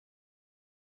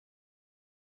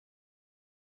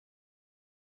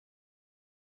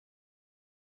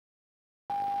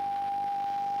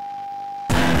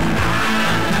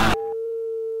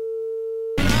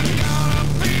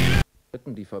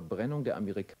Die Verbrennung der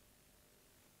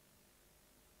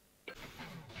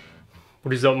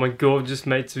What is up, my gorgeous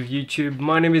mates of YouTube?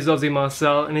 My name is Aussie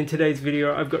Marcel, and in today's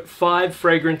video I've got 5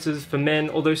 fragrances for men,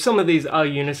 although some of these are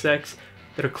unisex,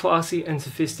 that are classy and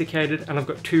sophisticated, and I've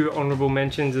got 2 honourable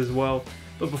mentions as well.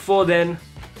 But before then,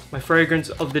 my fragrance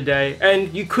of the day,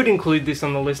 and you could include this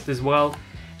on the list as well,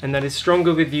 and that is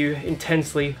Stronger With You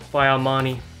Intensely by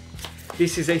Armani.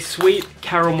 This is a sweet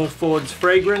caramel forwards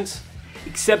fragrance,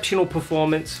 exceptional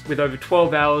performance with over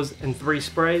 12 hours and 3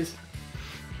 sprays,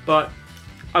 but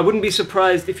I wouldn't be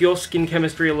surprised if your skin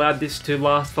chemistry allowed this to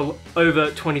last for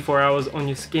over 24 hours on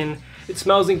your skin. It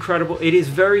smells incredible. It is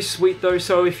very sweet though,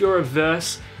 so if you're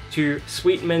averse to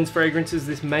sweet men's fragrances,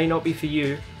 this may not be for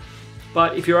you.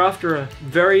 But if you're after a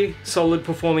very solid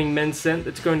performing men's scent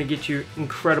that's going to get you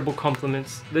incredible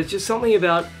compliments, there's just something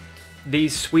about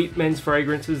these sweet men's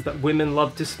fragrances that women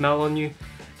love to smell on you.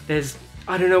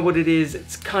 I don't know what it is,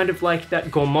 it's kind of like that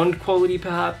gourmand quality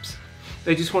perhaps.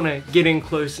 They just want to get in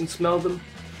close and smell them.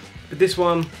 But this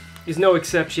one is no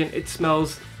exception. It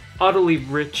smells utterly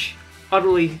rich,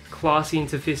 utterly classy and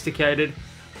sophisticated,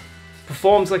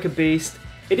 performs like a beast.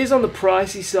 It is on the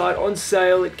pricey side. On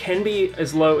sale it can be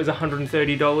as low as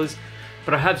 $130,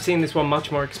 but I have seen this one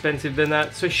much more expensive than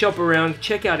that, so shop around,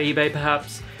 check out eBay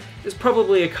perhaps. There's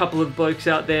probably a couple of blokes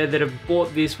out there that have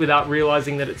bought this without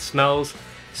realizing that it smells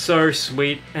so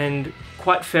sweet and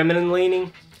quite feminine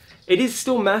leaning. It is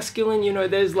still masculine, you know,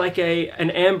 there's like an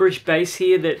amberish base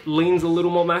here that leans a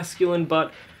little more masculine,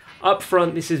 but up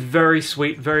front this is very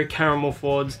sweet, very caramel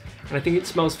forwards, and I think it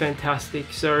smells fantastic.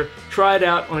 So try it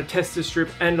out on a tester strip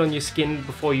and on your skin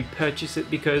before you purchase it,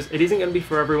 because it isn't going to be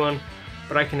for everyone,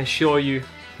 but I can assure you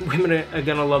women are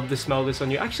going to love to smell this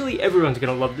on you. Actually, everyone's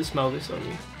going to love to smell this on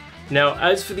you. Now,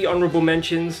 as for the honourable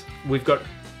mentions, we've got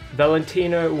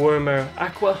Valentino Uomo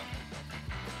Acqua.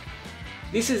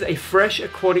 This is a fresh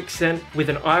aquatic scent with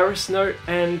an iris note,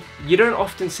 and you don't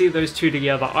often see those two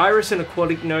together. Iris and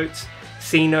aquatic notes,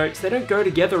 sea notes, they don't go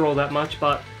together all that much,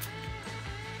 but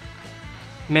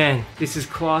man, this is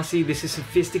classy, this is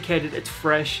sophisticated, it's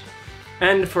fresh.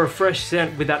 And for a fresh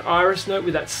scent with that iris note,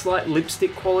 with that slight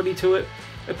lipstick quality to it,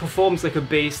 it performs like a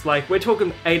beast. Like, we're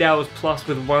talking 8 hours plus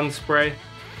with one spray.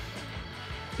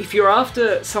 If you're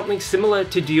after something similar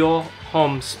to Dior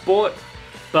Homme Sport,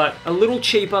 but a little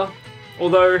cheaper,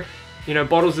 although, you know,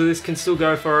 bottles of this can still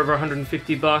go for over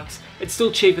 150 bucks. It's still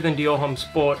cheaper than Dior Homme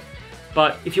Sport.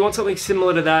 But if you want something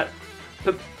similar to that,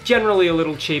 but generally a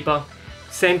little cheaper,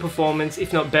 same performance,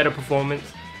 if not better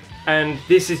performance, and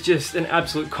this is just an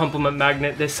absolute compliment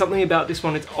magnet. There's something about this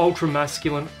one, it's ultra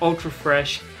masculine, ultra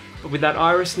fresh, but with that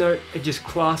iris note, it just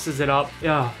classes it up.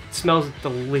 Yeah, it smells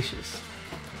delicious.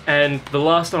 And the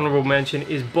last honorable mention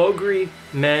is Bulgari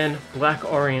Man Black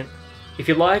Orient. If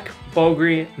you like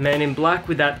Bulgari Man in Black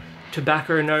with that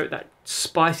tobacco note, that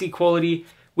spicy quality,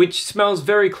 which smells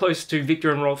very close to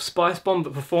Viktor and Rolf Spice Bomb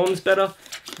but performs better,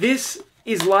 this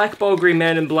is like Bulgari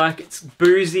Man in Black. It's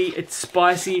boozy, it's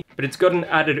spicy, but it's got an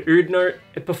added oud note.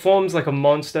 It performs like a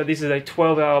monster. This is a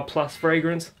 12-hour plus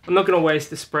fragrance. I'm not going to waste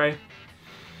the spray,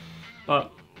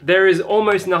 but there is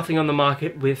almost nothing on the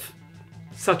market with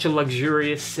such a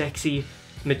luxurious, sexy,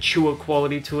 mature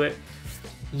quality to it.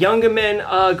 Younger men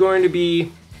are going to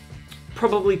be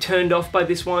probably turned off by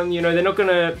this one, you know, they're not going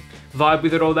to vibe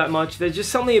with it all that much. There's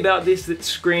just something about this that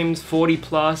screams 40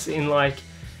 plus in like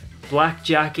black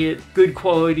jacket, good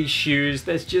quality shoes.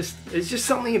 There's just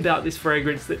something about this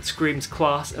fragrance that screams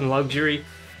class and luxury.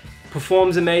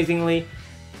 Performs amazingly.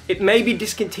 It may be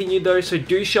discontinued though, so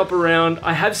do shop around.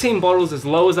 I have seen bottles as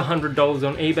low as $100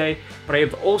 on eBay, but I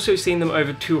have also seen them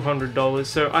over $200,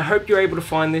 so I hope you're able to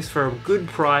find this for a good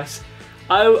price.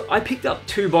 I picked up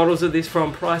 2 bottles of this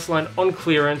from Priceline on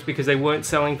clearance because they weren't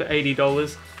selling for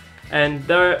 $80, and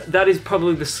that is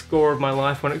probably the score of my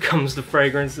life when it comes to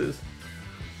fragrances.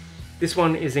 This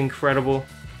one is incredible,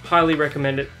 highly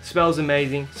recommend it, smells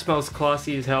amazing, smells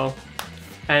classy as hell,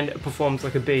 and it performs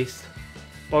like a beast.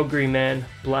 Bulgari Man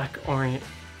Black Orient.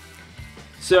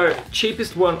 So,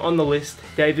 cheapest one on the list,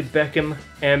 David Beckham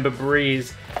Amber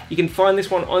Breeze. You can find this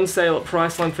one on sale at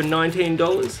Priceline for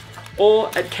 $19, or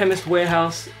at Chemist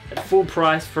Warehouse at full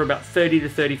price for about $30 to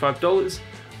 $35.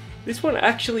 This one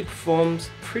actually performs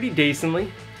pretty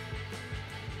decently.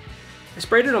 I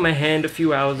sprayed it on my hand a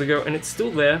few hours ago and it's still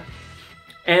there.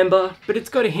 Amber, but it's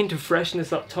got a hint of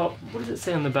freshness up top. What does it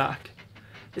say on the back?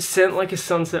 A scent like a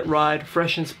sunset ride,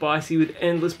 fresh and spicy with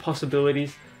endless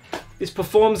possibilities. This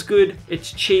performs good,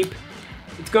 it's cheap,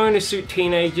 it's going to suit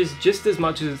teenagers just as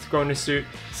much as it's going to suit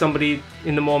somebody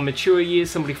in the more mature years,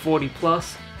 somebody 40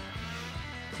 plus.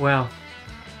 Wow.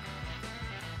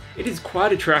 It is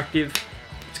quite attractive.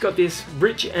 It's got this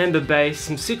rich amber base,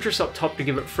 some citrus up top to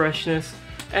give it freshness,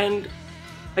 and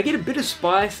I get a bit of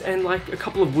spice and like a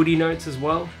couple of woody notes as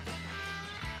well.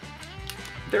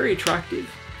 Very attractive,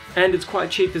 and it's quite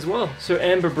cheap as well. So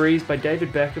Amber Breeze by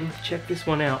David Beckham, check this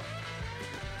one out.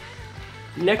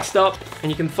 Next up,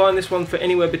 and you can find this one for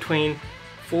anywhere between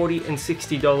 $40 and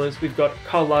 $60, we've got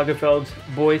Karl Lagerfeld's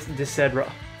Bois de Cedre.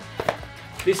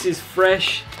 This is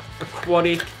fresh,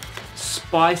 aquatic,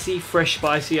 spicy, fresh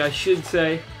spicy I should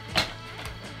say.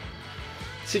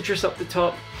 Citrus up the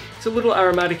top. It's a little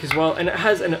aromatic as well, and it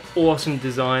has an awesome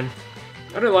design.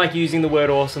 I don't like using the word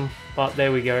awesome, but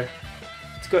there we go.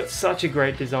 It's got such a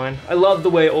great design. I love the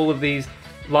way all of these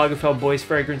Lagerfeld Boys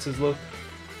fragrances look.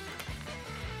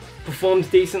 Performs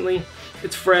decently,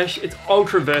 it's fresh, it's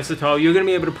ultra versatile. You're going to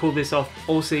be able to pull this off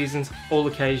all seasons, all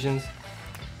occasions.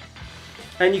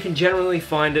 And you can generally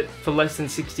find it for less than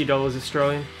 $60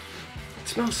 Australian. It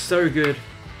smells so good.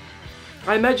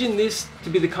 I imagine this to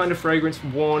be the kind of fragrance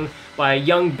worn by a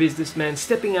young businessman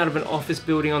stepping out of an office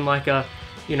building on like a,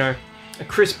 you know, a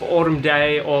crisp autumn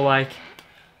day or like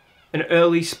an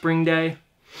early spring day.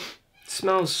 It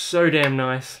smells so damn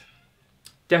nice.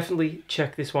 Definitely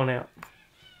check this one out.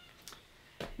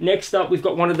 Next up, we've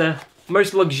got one of the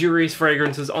most luxurious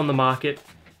fragrances on the market.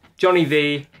 Johnny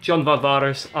V, John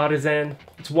Varvatos Artisan.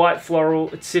 It's white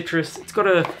floral, it's citrus, it's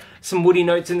got some woody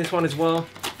notes in this one as well.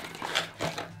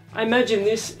 I imagine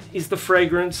this is the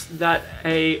fragrance that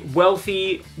a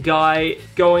wealthy guy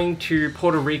going to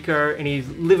Puerto Rico and he's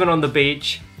living on the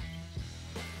beach.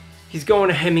 He's going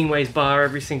to Hemingway's bar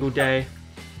every single day.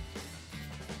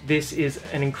 This is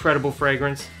an incredible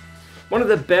fragrance. One of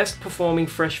the best performing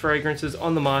fresh fragrances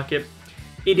on the market.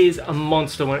 It is a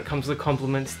monster when it comes to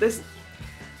compliments. There's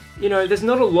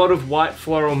not a lot of white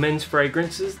floral men's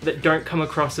fragrances that don't come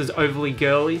across as overly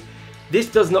girly. This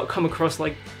does not come across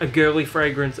like a girly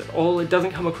fragrance at all. It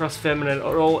doesn't come across feminine at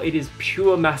all. It is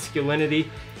pure masculinity.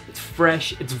 It's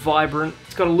fresh, it's vibrant.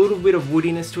 It's got a little bit of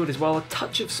woodiness to it as well. A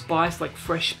touch of spice, like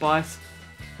fresh spice.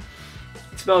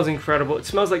 It smells incredible. It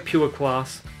smells like pure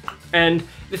class. And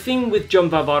the thing with John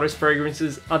Varvatos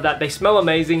fragrances are that they smell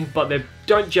amazing, but they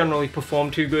don't generally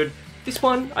perform too good. This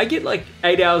one, I get like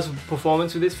 8 hours of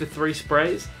performance with this for 3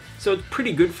 sprays. So it's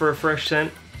pretty good for a fresh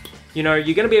scent. You know,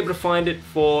 you're going to be able to find it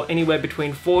for anywhere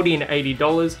between $40 and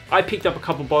 $80. I picked up a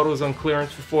couple bottles on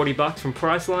clearance for $40 from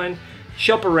Priceline.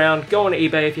 Shop around, go on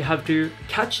eBay if you have to.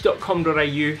 Catch.com.au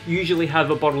usually have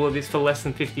a bottle of this for less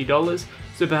than $50.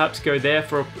 So perhaps go there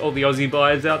for all the Aussie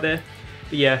buyers out there.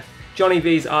 But yeah, Johnny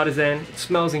V's Artisan, it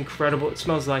smells incredible. It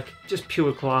smells like just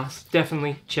pure class.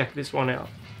 Definitely check this one out.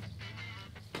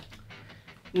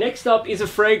 Next up is a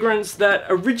fragrance that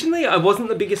originally I wasn't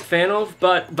the biggest fan of,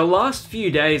 but the last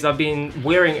few days I've been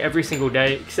wearing every single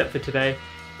day except for today,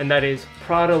 and that is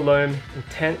Prada L'Homme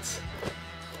Intense.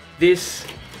 This,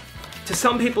 to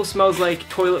some people, smells like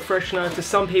toilet freshener, to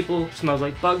some people smells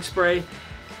like bug spray,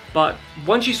 but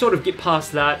once you sort of get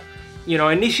past that, you know,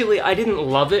 initially I didn't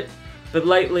love it, but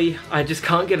lately I just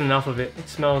can't get enough of it. It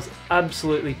smells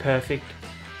absolutely perfect.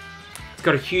 It's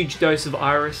got a huge dose of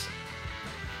iris.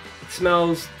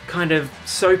 Smells kind of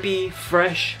soapy,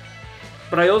 fresh,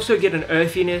 but I also get an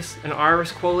earthiness, an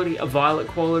iris quality, a violet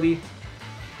quality,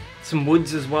 some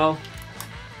woods as well.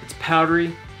 It's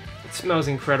powdery, it smells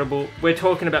incredible. We're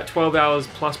talking about 12 hours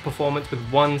plus performance with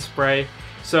 1 spray,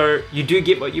 so you do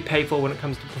get what you pay for when it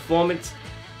comes to performance.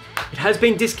 It has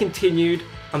been discontinued,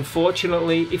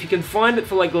 unfortunately. If you can find it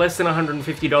for like less than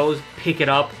 $150, pick it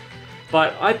up.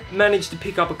 But I managed to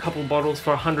pick up a couple bottles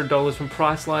for $100 from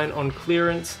Priceline on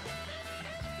clearance.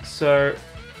 So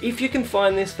if you can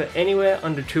find this for anywhere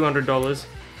under $200,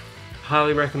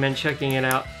 highly recommend checking it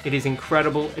out. It is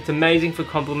incredible. It's amazing for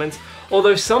compliments.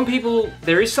 Although some people,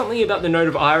 there is something about the note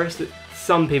of iris that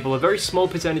some people, a very small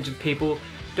percentage of people,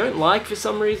 don't like for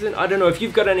some reason. I don't know if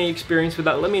you've got any experience with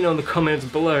that. Let me know in the comments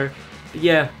below. But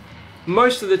yeah,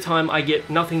 most of the time I get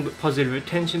nothing but positive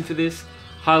attention for this.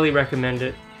 Highly recommend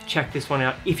it. Check this one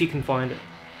out if you can find it.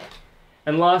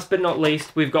 And last but not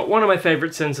least, we've got one of my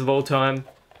favorite scents of all time,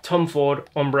 Tom Ford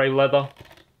Ombre Leather.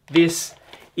 This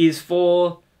is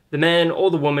for the man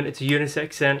or the woman. It's a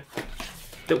unisex scent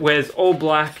that wears all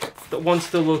black, that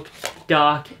wants to look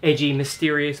dark, edgy,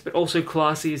 mysterious, but also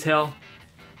classy as hell.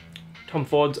 Tom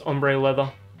Ford's Ombre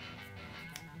Leather.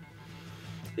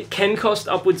 It can cost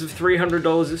upwards of $300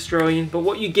 Australian, but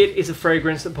what you get is a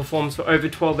fragrance that performs for over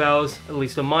 12 hours, at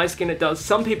least on my skin it does.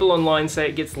 Some people online say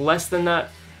it gets less than that,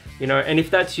 you know, and if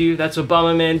that's you, that's a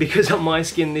bummer, man, because on my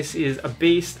skin this is a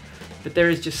beast. But there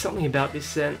is just something about this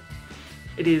scent.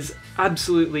 It is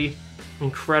absolutely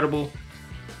incredible.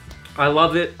 I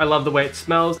love it, I love the way it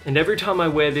smells, and every time I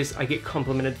wear this, I get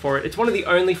complimented for it. It's one of the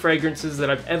only fragrances that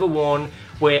I've ever worn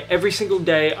where every single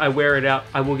day I wear it out,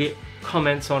 I will get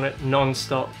comments on it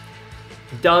non-stop.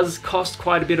 It does cost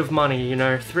quite a bit of money, you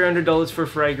know, $300 for a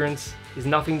fragrance is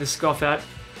nothing to scoff at,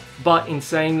 but in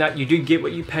saying that, you do get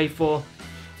what you pay for.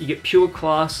 You get pure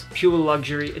class, pure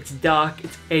luxury, it's dark,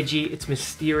 it's edgy, it's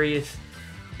mysterious,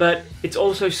 but it's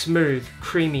also smooth,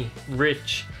 creamy,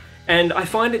 rich. And I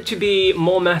find it to be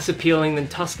more mass appealing than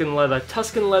Tuscan Leather.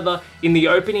 Tuscan Leather in the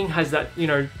opening has that, you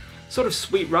know, sort of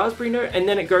sweet raspberry note, and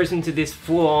then it goes into this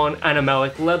full-on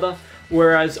animalic leather,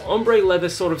 whereas Ombre Leather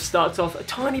sort of starts off a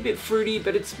tiny bit fruity,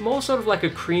 but it's more sort of like a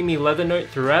creamy leather note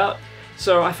throughout,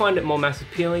 so I find it more mass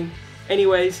appealing.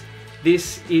 Anyways,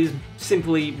 this is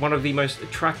simply one of the most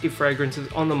attractive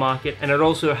fragrances on the market, and it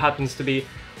also happens to be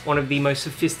one of the most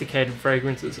sophisticated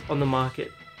fragrances on the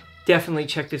market. Definitely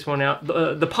check this one out.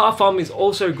 The parfum is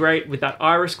also great with that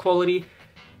iris quality.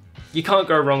 You can't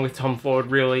go wrong with Tom Ford,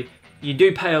 really. You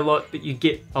do pay a lot, but you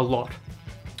get a lot.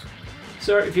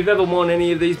 So if you've ever worn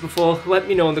any of these before, let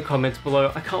me know in the comments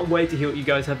below. I can't wait to hear what you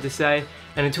guys have to say.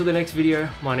 And until the next video,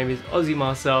 my name is Aussie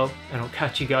Marcel, and I'll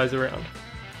catch you guys around.